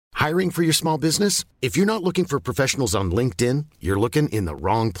Hiring for your small business? If you're not looking for professionals on LinkedIn, you're looking in the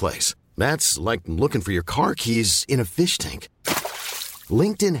wrong place. That's like looking for your car keys in a fish tank.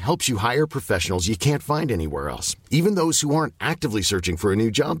 LinkedIn helps you hire professionals you can't find anywhere else, even those who aren't actively searching for a new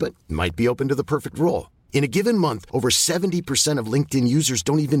job but might be open to the perfect role. In a given month, over 70% of LinkedIn users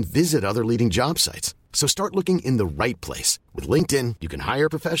don't even visit other leading job sites. So start looking in the right place. With LinkedIn, you can hire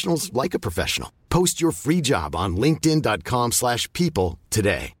professionals like a professional. Post your free job on linkedin.com/people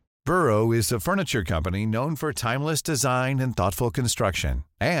today. Burrow is a furniture company known for timeless design and thoughtful construction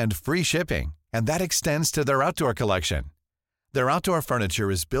and free shipping, and that extends to their outdoor collection. Their outdoor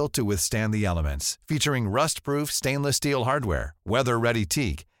furniture is built to withstand the elements, featuring rust-proof stainless steel hardware, weather-ready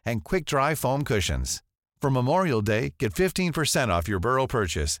teak, and quick-dry foam cushions. For Memorial Day, get 15% off your Burrow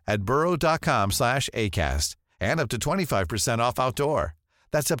purchase at burrow.com/ACAST and up to 25% off outdoor.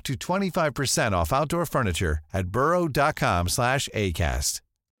 That's up to 25% off outdoor furniture at burrow.com/ACAST.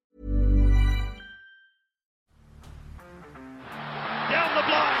 Down the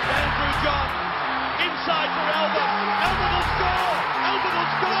blind, Andrew John. Inside for Albert. Albert will score. Albert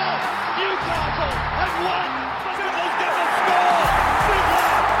will score. Newcastle have won. Fiddler's going to score.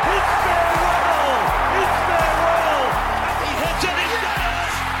 Fiddler, it's farewell. It's farewell. And he hits it. He's got it.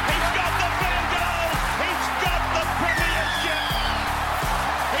 He's got the fair goal. He's got the premiership.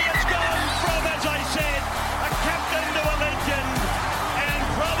 He has gone from, as I said, a captain to a legend and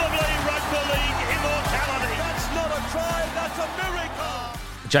probably rugby league immortality. That's not a try. That's a miracle.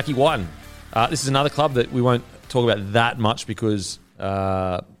 Jackie Whiten. This is another club that we won't talk about that much because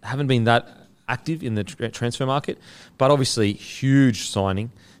haven't been that active in the transfer market, but obviously huge signing.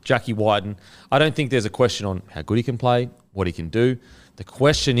 Jackie Whiten. I don't think there's a question on how good he can play, what he can do. The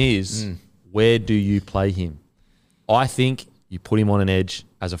question is, where do you play him? I think you put him on an edge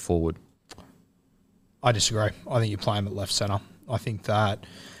as a forward. I disagree. I think you play him at left centre. I think that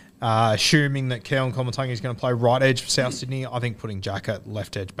assuming that Keelan Komatangi is going to play right edge for South Sydney, I think putting Jack at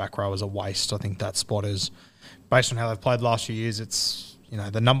left edge back row is a waste. I think that spot is, based on how they've played the last few years, it's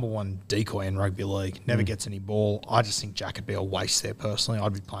the number one decoy in rugby league. Never gets any ball. I just think Jack would be a waste there personally.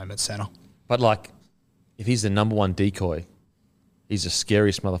 I'd be playing him at centre. But if he's the number one decoy, he's the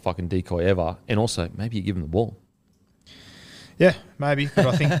scariest motherfucking decoy ever. And also, maybe you give him the ball. Yeah, maybe. But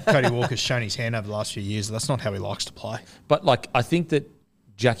I think Cody Walker's shown his hand over the last few years. That's not how he likes to play. But I think that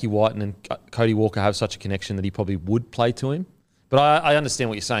Jackie Whiten and Cody Walker have such a connection that he probably would play to him. But I understand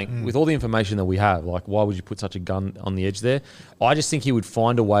what you're saying. With all the information that we have, why would you put such a gun on the edge there? I just think he would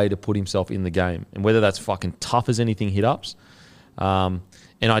find a way to put himself in the game. And whether that's fucking tough as anything hit-ups. And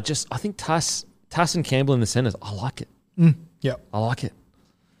I think Tass and Campbell in the centres, I like it. Yep. I like it.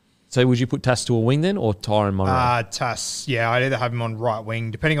 So would you put Tass to a wing then or Tyrone Munro? Tass, yeah, I'd either have him on right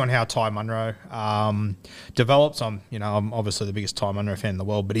wing, depending on how Ty Munro develops. I'm obviously the biggest Ty Munro fan in the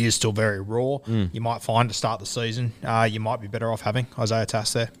world, but he is still very raw. You might find to start the season, you might be better off having Isaiah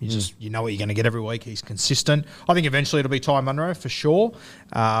Tass there. You know what you're going to get every week. He's consistent. I think eventually it'll be Ty Munro for sure.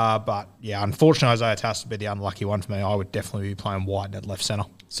 But yeah, unfortunately Isaiah Tass would be the unlucky one for me. I would definitely be playing White at left centre.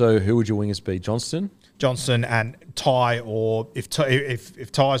 So who would your wingers be? Johnston and Ty, or if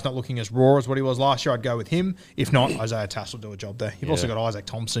Ty's not looking as raw as what he was last year, I'd go with him. If not, Isaiah Tass will do a job there. You've also got Isaac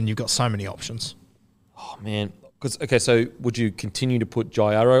Thompson. You've got so many options. Oh, man. So would you continue to put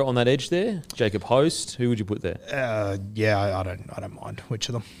Jai Arrow on that edge there? Jacob Host? Who would you put there? Yeah, I don't mind which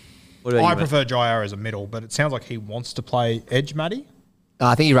of them. I prefer Jai Arrow as a middle, but it sounds like he wants to play edge, Matty.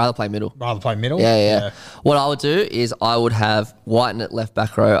 I think you'd rather play middle. Yeah. What I would do is I would have Whiten at left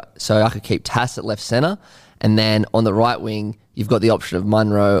back row so I could keep Tass at left centre. And then on the right wing, you've got the option of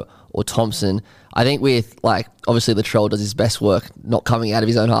Munro or Thompson. I think with, obviously Latrell does his best work not coming out of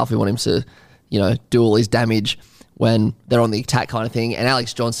his own half. We want him to, do all his damage when they're on the attack kind of thing. And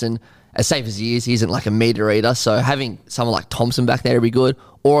Alex Johnson, as safe as he is, he isn't like a meter eater. So having someone like Thompson back there would be good.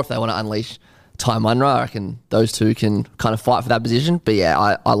 Or if they want to unleash Ty Munro, I reckon those two can kind of fight for that position. But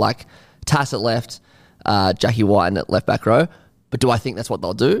yeah, I like Tass at left, Jackie Whiten at left back row. But do I think that's what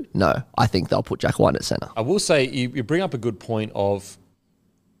they'll do? No. I think they'll put Jack Whiten at centre. I will say you bring up a good point of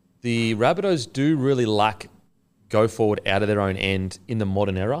the Rabbitohs do really lack go forward out of their own end in the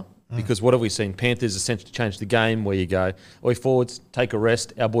modern era. Because what have we seen? Panthers essentially changed the game where you go, oi forwards, take a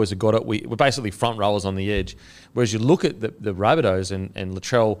rest. Our boys have got it. We're basically front rowers on the edge. Whereas you look at the Rabbitohs and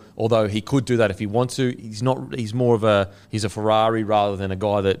Latrell, although he could do that if he wants to, he's not. He's more of he's a Ferrari rather than a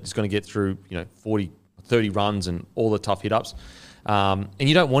guy that is going to get through 40, 30 runs and all the tough hit ups. And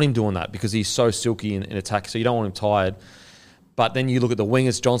you don't want him doing that because he's so silky in attack. So you don't want him tired. But then you look at the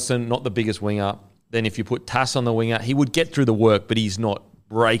wingers, Johnston, not the biggest winger. Then if you put Tass on the winger, he would get through the work, but he's not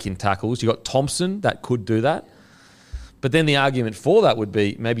breaking tackles. You got Thompson that could do that. But then the argument for that would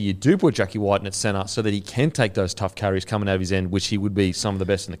be maybe you do put Jackie Whiten at centre so that he can take those tough carries coming out of his end, which he would be some of the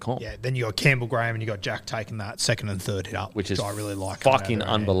best in the comp. Yeah, then you got Campbell Graham and you got Jack taking that second and third hit up, which is I really like. fucking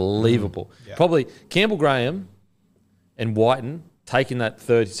unbelievable. Yeah. Probably Campbell Graham and Whiten taking that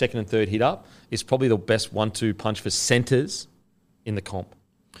second and third hit up is probably the best 1-2 punch for centres in the comp.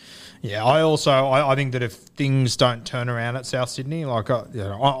 Yeah, I think that if things don't turn around at South Sydney,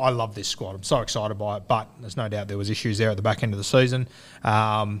 I love this squad. I'm so excited by it, but there's no doubt there was issues there at the back end of the season. They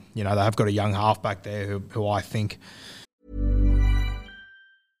have got a young halfback there who I think.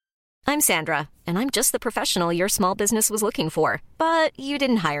 I'm Sandra, and I'm just the professional your small business was looking for. But you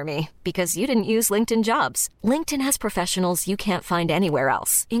didn't hire me because you didn't use LinkedIn Jobs. LinkedIn has professionals you can't find anywhere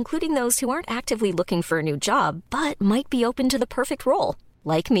else, including those who aren't actively looking for a new job, but might be open to the perfect role,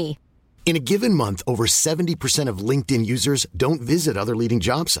 like me. In a given month, over 70% of LinkedIn users don't visit other leading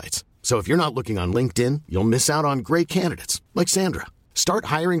job sites. So if you're not looking on LinkedIn, you'll miss out on great candidates like Sandra. Start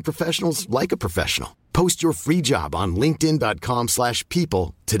hiring professionals like a professional. Post your free job on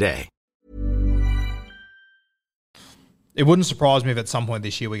linkedin.com/people today. It wouldn't surprise me if at some point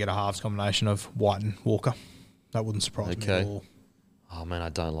this year we get a halves combination of White and Walker. That wouldn't surprise me at all. Oh, man, I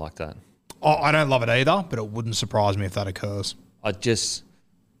don't like that. I don't love it either, but it wouldn't surprise me if that occurs.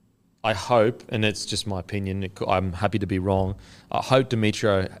 I hope, and it's just my opinion, I'm happy to be wrong, I hope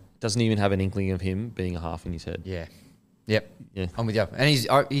Demetrio doesn't even have an inkling of him being a half in his head. Yeah. Yep. Yeah. I'm with you. And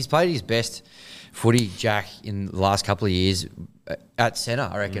he's played his best footy, Jack, in the last couple of years at centre,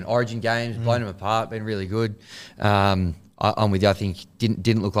 I reckon. Origin games, blown him apart, been really good. I'm with you. I think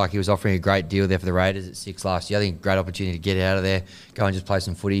didn't look like he was offering a great deal there for the Raiders at 6 last year. I think great opportunity to get out of there, go and just play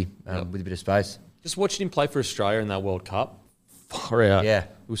some footy with a bit of space. Just watching him play for Australia in that World Cup, far out. Yeah.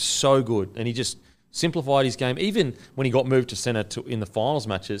 It was so good. And he just simplified his game. Even when he got moved to centre in the finals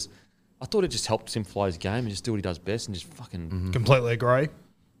matches, I thought it just helped simplify his game and just do what he does best and just fucking... Completely agree.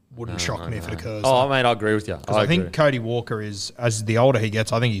 Wouldn't shock me if it occurs. Oh, mate, I agree with you. I think Cody Walker is, as the older he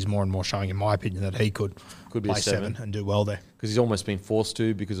gets, I think he's more and more showing, in my opinion, that he could be play a seven and do well there. Because he's almost been forced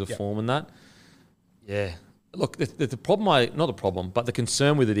to because of form and that. Yeah. Look, the problem, not the problem, but the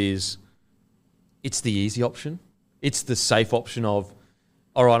concern with it is it's the easy option. It's the safe option of,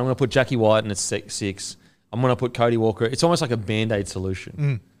 all right, I'm going to put Jackie White in at 6. I'm going to put Cody Walker. It's almost like a Band-Aid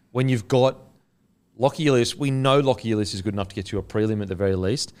solution. When you've got Lockie Ellis, we know Lockie Ellis is good enough to get you a prelim at the very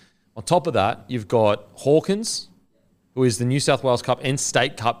least. On top of that, you've got Hawkins, who is the New South Wales Cup and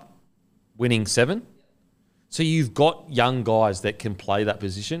State Cup winning 7. So you've got young guys that can play that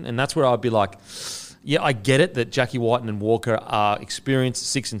position. And that's where I'd be like, yeah, I get it that Jackie Whiten and Walker are experienced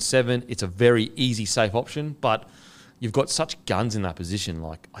 6 and 7. It's a very easy, safe option. But you've got such guns in that position.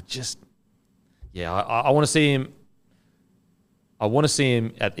 Like, I want to see him. I want to see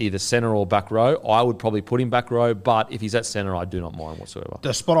him at either centre or back row. I would probably put him back row, but if he's at centre, I do not mind whatsoever.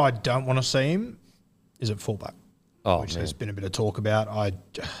 The spot I don't want to see him is at fullback, which man. there's been a bit of talk about.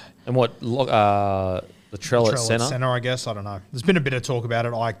 And what, Latrell at centre? I guess. I don't know. There's been a bit of talk about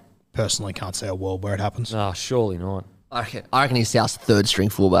it. I personally can't see a world where it happens. No, surely not. I reckon he's South's third string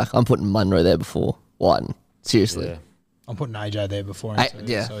fullback. I'm putting Munro there before Whiten. Seriously. Yeah. I'm putting AJ there before him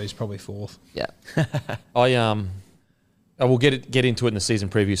too, yeah. so he's probably 4th. Yeah. I will get into it in the season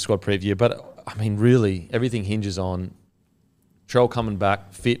preview, squad preview, but I mean, really, everything hinges on Trell coming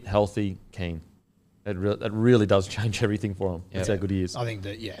back, fit, healthy, keen. That really does change everything for him. That's how good he is. I think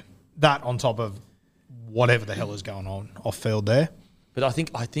that on top of whatever the hell is going on off field there. But I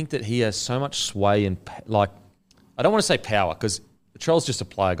think that he has so much sway and I don't want to say power because Trell's just a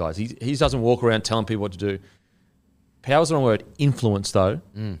player, guys. He doesn't walk around telling people what to do. Power's the wrong word. Influence, though.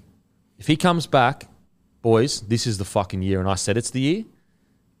 If he comes back, boys, this is the fucking year, and I said it's the year,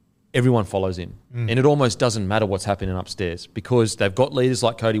 everyone follows him. And it almost doesn't matter what's happening upstairs because they've got leaders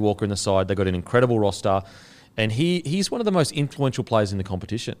like Cody Walker in the side. They've got an incredible roster, and he's one of the most influential players in the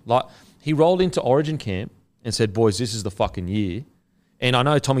competition. Like, he rolled into Origin camp and said, boys, this is the fucking year. And I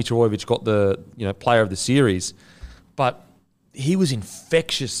know Tommy Trbojevic got the player of the series, but he was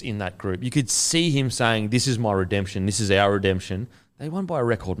infectious in that group. You could see him saying, this is my redemption, this is our redemption. They won by a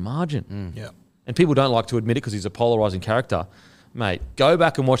record margin. Yeah. And people don't like to admit it because he's a polarising character. Mate, go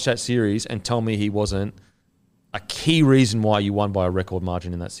back and watch that series and tell me he wasn't a key reason why you won by a record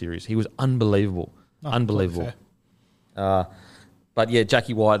margin in that series. He was unbelievable. Unbelievable. But yeah,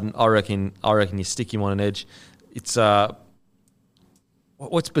 Jackie Whiten, I reckon you stick him on an edge. It's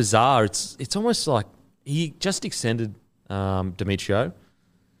what's bizarre, it's almost like he just extended Demetrio.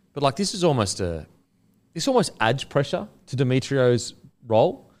 But like this almost adds pressure to Demetrio's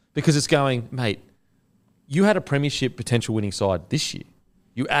role. Because it's going, mate, you had a premiership potential winning side this year.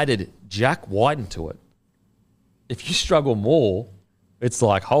 You added Jack Whiten to it. if you struggle more, it's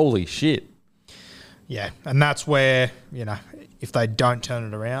like, holy shit. Yeah, and that's where, if they don't turn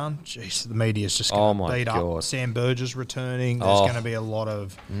it around, geez, the media's just going to beat up. Sam Burgess returning. There's going to be a lot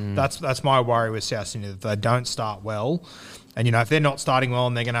of... That's my worry with South Sydney, that they don't start well. And, if they're not starting well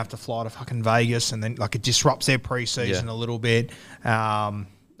and they're going to have to fly to fucking Vegas and then, it disrupts their preseason a little bit. They've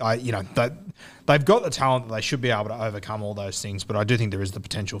got the talent that they should be able to overcome all those things, but I do think there is the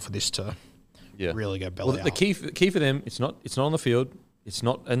potential for this to really go belly up. The key for them, it's not on the field. It's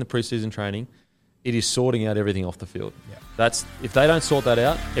not in the preseason training. It is sorting out everything off the field. Yeah. If they don't sort that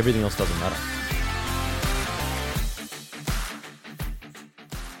out, everything else doesn't matter.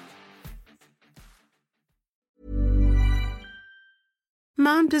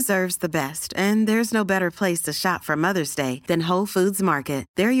 Mom deserves the best, and there's no better place to shop for Mother's Day than Whole Foods Market.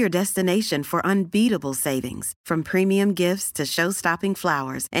 They're your destination for unbeatable savings, from premium gifts to show-stopping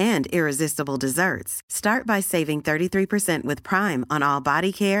flowers and irresistible desserts. Start by saving 33% with Prime on all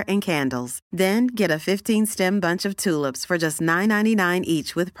body care and candles. Then get a 15-stem bunch of tulips for just $9.99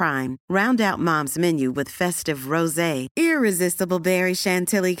 each with Prime. Round out Mom's menu with festive rosé, irresistible berry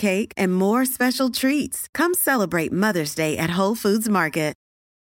chantilly cake, and more special treats. Come celebrate Mother's Day at Whole Foods Market.